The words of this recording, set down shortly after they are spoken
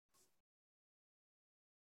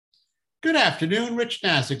Good afternoon, Rich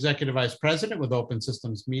Nass, Executive Vice President with Open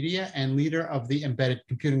Systems Media and leader of the Embedded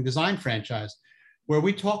Computing Design franchise, where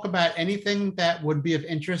we talk about anything that would be of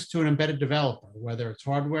interest to an embedded developer, whether it's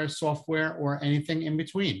hardware, software, or anything in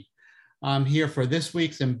between. I'm here for this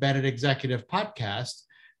week's Embedded Executive podcast.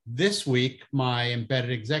 This week, my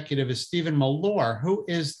embedded executive is Stephen Malore, who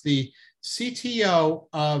is the CTO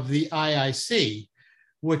of the IIC,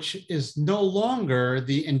 which is no longer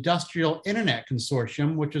the Industrial Internet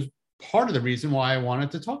Consortium, which is part of the reason why I wanted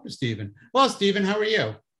to talk to Stephen. Well, Stephen, how are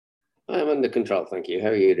you? I'm under control, thank you. How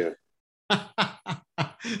are you doing?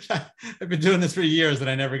 I've been doing this for years and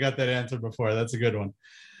I never got that answer before. That's a good one.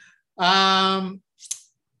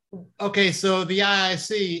 Okay, so the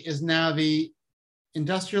IIC is now the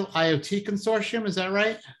Industrial IoT Consortium, is that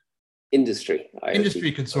right? Industry IoT.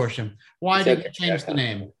 Industry Consortium. Why did you change the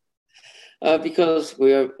name? Because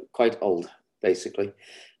we are quite old, basically.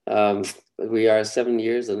 We are 7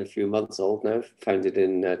 years and a few months old now, founded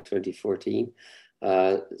in 2014.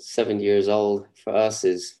 7 years old for us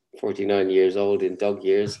is 49 years old in dog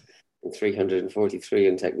years and 343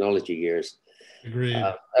 in technology years. Agreed.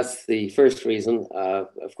 That's the first reason,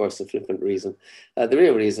 of course, the flippant reason. The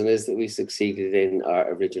real reason is that we succeeded in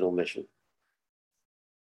our original mission.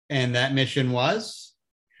 And that mission was?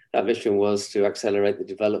 That mission was to accelerate the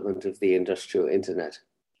development of the industrial internet.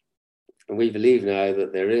 And we believe now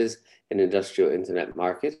that there is an industrial internet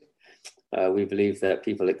market. We believe that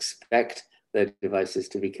people expect their devices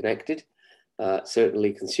to be connected.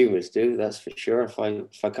 Certainly consumers do, that's for sure. If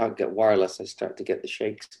I can't get wireless, I start to get the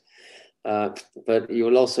shakes. But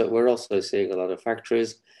we're also seeing a lot of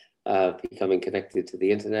factories becoming connected to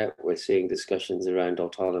the internet. We're seeing discussions around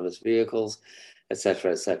autonomous vehicles, et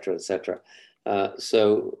cetera, et cetera, et cetera.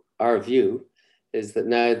 So our view is that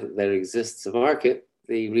now that there exists a market,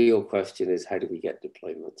 the real question is, how do we get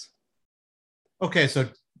deployments? Okay, so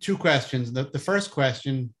two questions. The first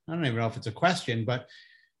question, I don't even know if it's a question, but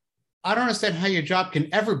I don't understand how your job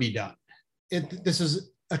can ever be done. This is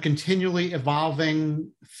a continually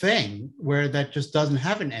evolving thing where that just doesn't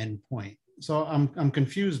have an end point. So I'm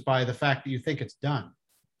confused by the fact that you think it's done.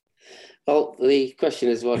 Well, the question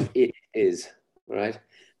is what it is, right?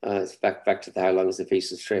 It's back to the how long is the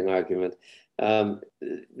piece of string argument.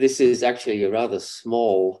 This is actually a rather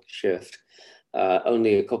small shift.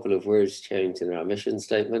 Only a couple of words changed in our mission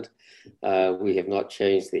statement. We have not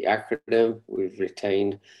changed the acronym. We've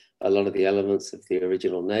retained a lot of the elements of the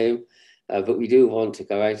original name. But we do want to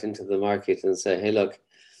go out into the market and say, hey, look,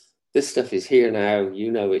 this stuff is here now. You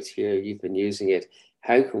know it's here. You've been using it.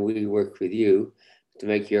 How can we work with you to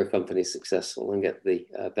make your company successful and get the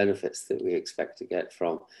benefits that we expect to get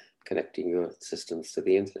from connecting your systems to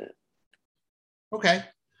the internet? Okay.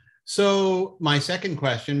 So my second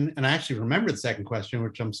question, and I actually remember the second question,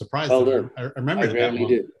 which I'm surprised I remembered. I rarely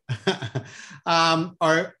do.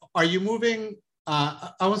 Are you moving,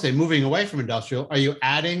 I won't say moving away from industrial, are you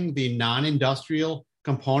adding the non-industrial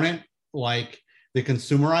component like the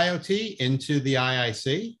consumer IoT into the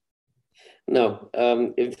IIC? No,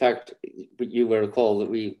 in fact, you will recall that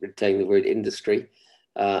we retained the word industry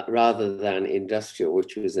rather than industrial,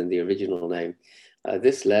 which was in the original name.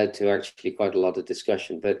 This led to actually quite a lot of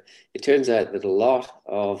discussion, but it turns out that a lot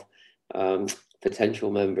of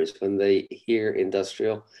potential members, when they hear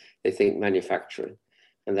industrial, they think manufacturing.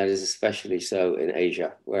 And that is especially so in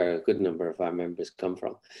Asia, where a good number of our members come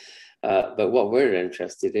from. But what we're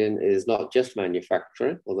interested in is not just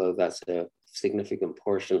manufacturing, although that's a significant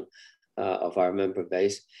portion of our member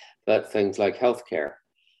base, but things like healthcare,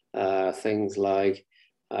 things like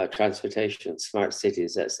transportation, smart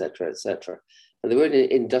cities, et cetera, et cetera. And the word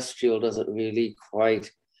industrial doesn't really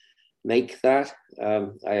quite make that.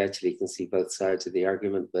 I actually can see both sides of the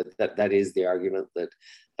argument, but that is the argument that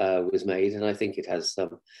was made, and I think it has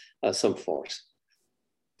some force.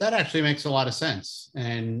 That actually makes a lot of sense.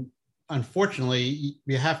 And unfortunately,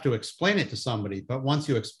 you have to explain it to somebody, but once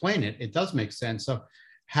you explain it, it does make sense. So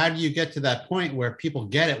how do you get to that point where people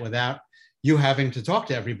get it without you having to talk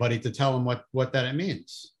to everybody to tell them what that it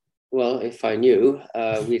means? Well, if I knew,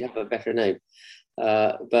 we'd have a better name.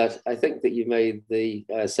 But I think that you made the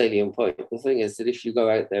salient point. The thing is that if you go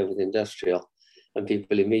out there with industrial and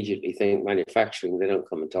people immediately think manufacturing, they don't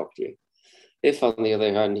come and talk to you. If, on the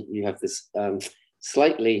other hand, you have this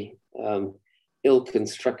slightly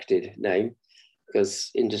ill-constructed name, because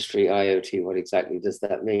industry IoT, what exactly does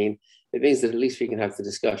that mean? It means that at least we can have the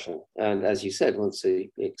discussion. And as you said, once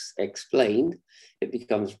it's explained, it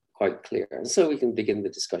becomes quite clear. And so we can begin the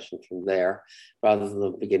discussion from there rather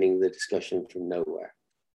than beginning the discussion from nowhere.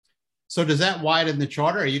 So does that widen the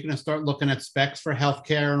charter? Are you going to start looking at specs for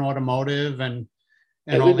healthcare and automotive and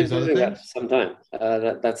and all We've been these other doing that for things? some time.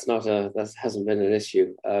 That hasn't been an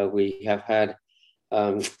issue. We have had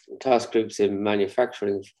task groups in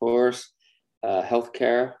manufacturing, of course,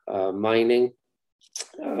 healthcare, mining,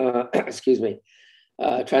 excuse me,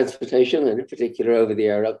 transportation, and in particular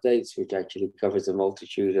over-the-air updates, which actually covers a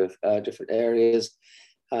multitude of different areas,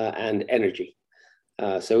 and energy.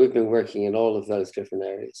 So we've been working in all of those different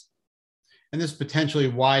areas. And this potentially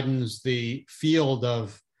widens the field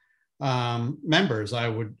of members, I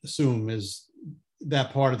would assume. Is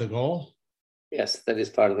that part of the goal? Yes, that is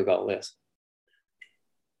part of the goal, yes.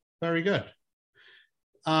 Very good.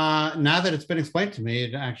 Now that it's been explained to me,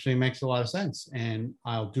 it actually makes a lot of sense, and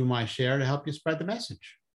I'll do my share to help you spread the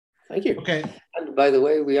message. Thank you. Okay. And by the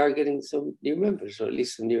way, we are getting some new members, or at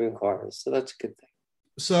least some new inquiries, so that's a good thing.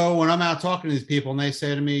 So when I'm out talking to these people and they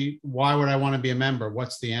say to me, why would I want to be a member?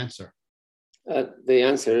 What's the answer? The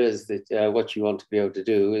answer is that what you want to be able to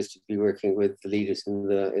do is to be working with the leaders in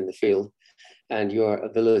the field, and your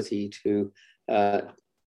ability to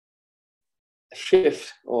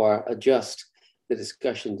shift or adjust the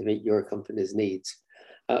discussion to meet your company's needs.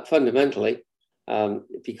 Fundamentally,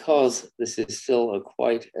 because this is still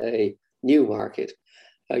quite a new market,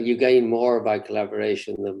 you gain more by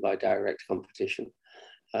collaboration than by direct competition.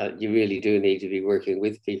 You really do need to be working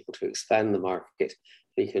with people to expand the market.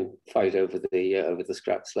 You can fight over the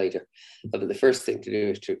scraps later. But the first thing to do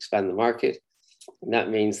is to expand the market. And that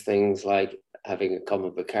means things like having a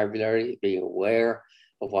common vocabulary, being aware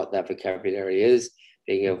of what that vocabulary is,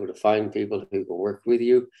 being able to find people who will work with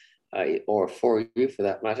you, or for you for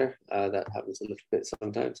that matter. That happens a little bit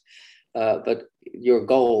sometimes. But your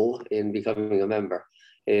goal in becoming a member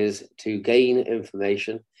is to gain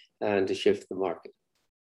information and to shift the market.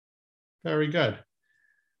 Very good.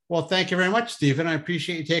 Well, thank you very much, Stephen. I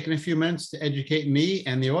appreciate you taking a few minutes to educate me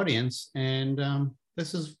and the audience. And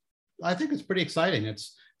I think it's pretty exciting.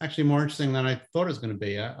 It's actually more interesting than I thought it was going to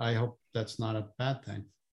be. I hope that's not a bad thing.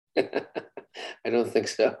 I don't think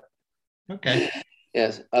so. Okay.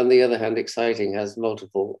 Yes. On the other hand, exciting has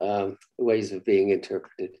multiple ways of being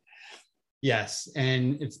interpreted. Yes.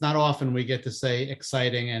 And it's not often we get to say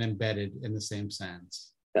exciting and embedded in the same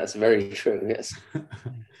sense. That's very true. Yes.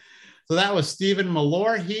 So that was Stephen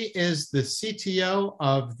Mellor. He is the CTO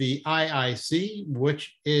of the IIC,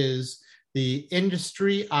 which is the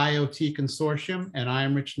Industry IoT Consortium. And I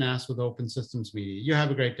am Rich Nass with Open Systems Media. You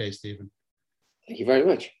have a great day, Stephen. Thank you very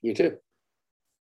much. You too.